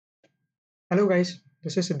Hello guys,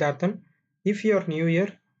 this is Siddharthan. If you are new here,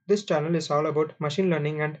 this channel is all about machine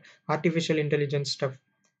learning and artificial intelligence stuff.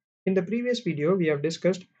 In the previous video, we have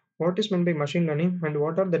discussed what is meant by machine learning and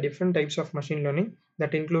what are the different types of machine learning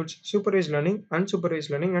that includes supervised learning, unsupervised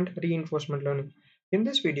learning and reinforcement learning. In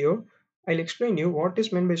this video, I'll explain you what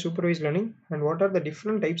is meant by supervised learning and what are the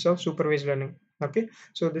different types of supervised learning. Okay,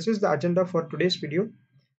 so this is the agenda for today's video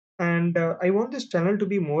and I want this channel to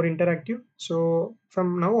be more interactive. So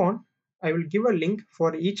from now on, I will give a link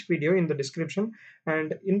for each video in the description,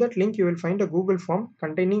 and in that link you will find a Google form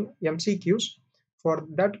containing MCQs for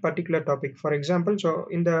that particular topic. For example, so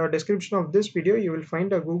in the description of this video you will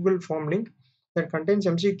find a Google form link that contains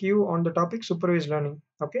MCQ on the topic supervised learning.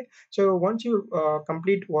 Okay, so once you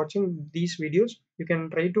complete watching these videos, you can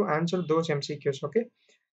try to answer those MCQs. Okay,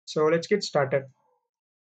 so let's get started.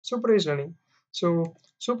 Supervised learning. So,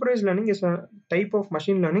 supervised learning is a type of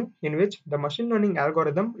machine learning in which the machine learning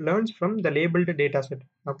algorithm learns from the labeled dataset.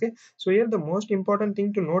 Okay, so here the most important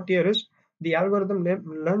thing to note here is the algorithm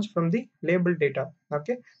learns from the labeled data.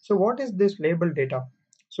 Okay, so what is this labeled data?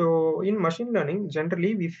 So, in machine learning,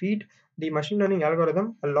 generally we feed the machine learning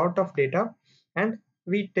algorithm a lot of data and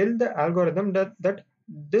we tell the algorithm that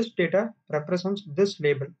this data represents this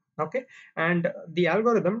label. Okay, and the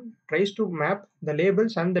algorithm tries to map the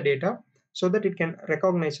labels and the data so that it can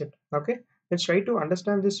recognize it. Okay, let's try to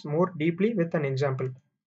understand this more deeply with an example.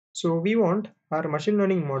 So we want our machine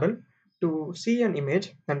learning model to see an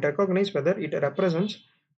image and recognize whether it represents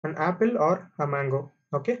an apple or a mango.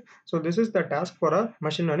 Okay, so this is the task for our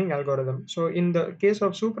machine learning algorithm. So in the case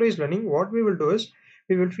of supervised learning, what we will do is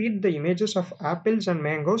we will feed the images of apples and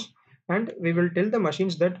mangoes, and we will tell the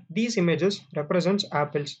machines that these images represents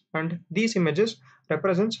apples and these images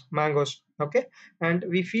represents mangoes. Okay, and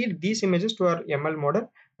we feed these images to our ML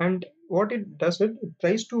model, and what it does it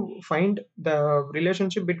tries to find the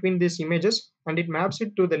relationship between these images and it maps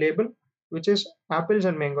it to the label, which is apples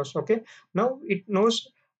and mangoes. Okay, now it knows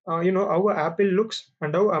how a apple looks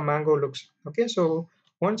and how a mango looks. Okay, so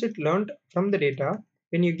once it learned from the data,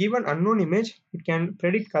 when you give an unknown image, it can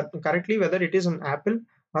predict correctly whether it is an apple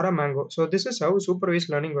or a mango. So this is how supervised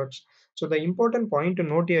learning works. So the important point to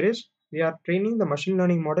note here is we are training the machine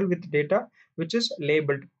learning model with data which is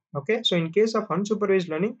labeled. Okay, so in case of unsupervised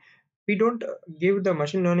learning, we don't give the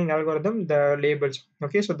machine learning algorithm the labels.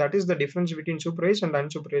 Okay, so that is the difference between supervised and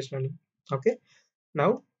unsupervised learning. Okay,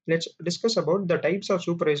 now let's discuss about the types of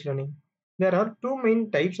supervised learning. There are two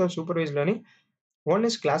main types of supervised learning. One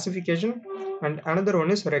is classification and another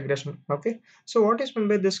one is regression. Okay, so what is meant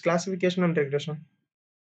by this classification and regression?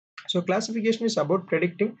 So classification is about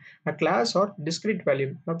predicting a class or discrete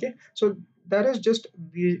value. Okay, so there is just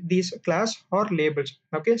these class or labels.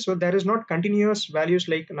 Okay, so there is not continuous values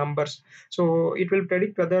like numbers. So it will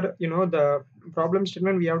predict whether the problem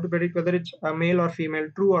statement, we have to predict whether it's a male or female,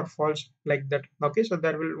 true or false, like that. Okay, so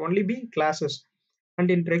there will only be classes. And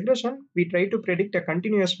in regression we try to predict a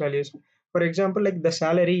continuous values. For example, like the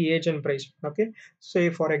salary, age and price. Okay,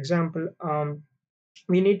 say for example,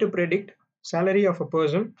 we need to predict salary of a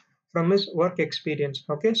person from his work experience.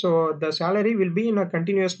 Okay, so the salary will be in a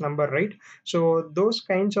continuous number, right? So those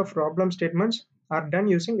kinds of problem statements are done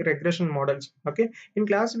using regression models. Okay, in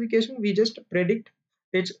classification we just predict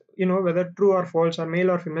it's whether true or false or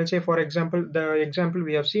male or female. Say for example, the example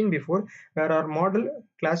we have seen before, where our model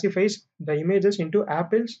classifies the images into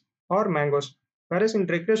apples or mangoes, whereas in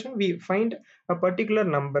regression we find a particular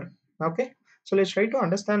number. Okay, so let's try to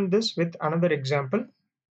understand this with another example.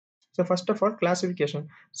 So first of all, classification.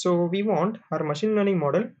 So we want our machine learning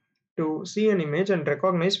model to see an image and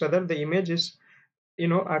recognize whether the image is,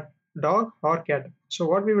 a dog or cat. So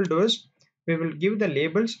what we will do is we will give the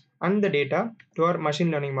labels and the data to our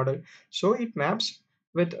machine learning model. So it maps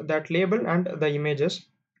with that label and the images.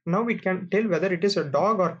 Now it can tell whether it is a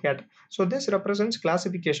dog or cat. So this represents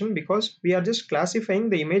classification because we are just classifying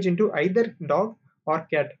the image into either dog or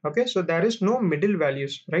cat. Okay, so there is no middle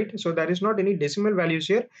values, right? So there is not any decimal values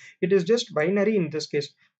here. It is just binary in this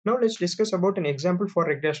case. Now let's discuss about an example for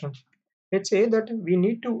regression. Let's say that we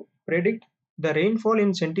need to predict the rainfall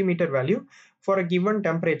in centimeter value for a given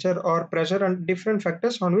temperature or pressure and different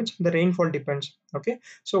factors on which the rainfall depends. Okay,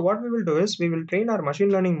 so what we will do is we will train our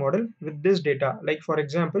machine learning model with this data. Like for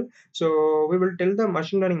example, so we will tell the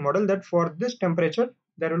machine learning model that for this temperature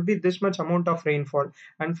there will be this much amount of rainfall,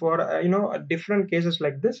 and for different cases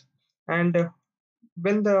like this. And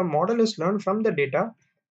when the model is learned from the data,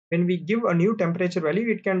 when we give a new temperature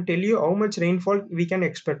value, it can tell you how much rainfall we can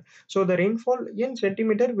expect. So the rainfall in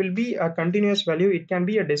centimeter will be a continuous value, it can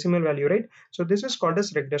be a decimal value, right? So this is called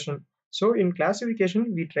as regression. So in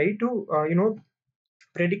classification we try to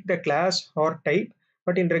predict the class or type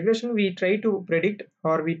but in regression we try to predict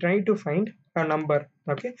or we try to find a number.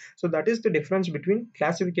 Okay, so that is the difference between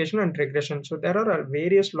classification and regression. So there are a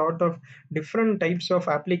various lot of different types of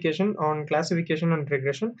application on classification and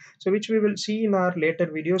regression, so which we will see in our later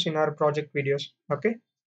videos, in our project videos. Okay,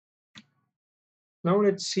 now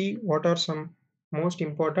let's see what are some most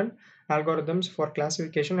important algorithms for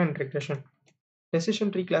classification and regression.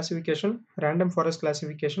 Decision tree classification, random forest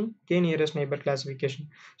classification, k nearest neighbor classification.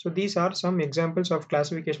 So these are some examples of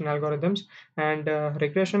classification algorithms, and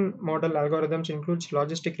regression model algorithms includes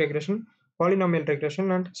logistic regression, polynomial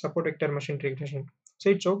regression, and support vector machine regression. So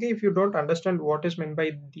it's okay if you don't understand what is meant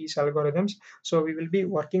by these algorithms. So we will be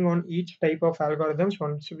working on each type of algorithms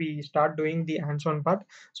once we start doing the hands-on part.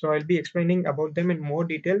 So I'll be explaining about them in more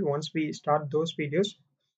detail once we start those videos.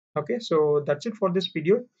 Okay, so that's it for this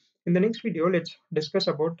video. In the next video, let's discuss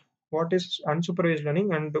about what is unsupervised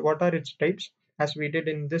learning and what are its types, as we did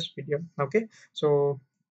in this video. Okay, so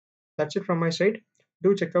that's it from my side.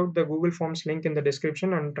 Do check out the Google Forms link in the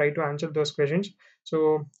description and try to answer those questions.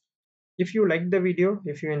 So if you like the video,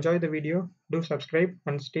 if you enjoy the video, do subscribe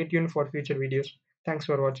and stay tuned for future videos. Thanks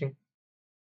for watching.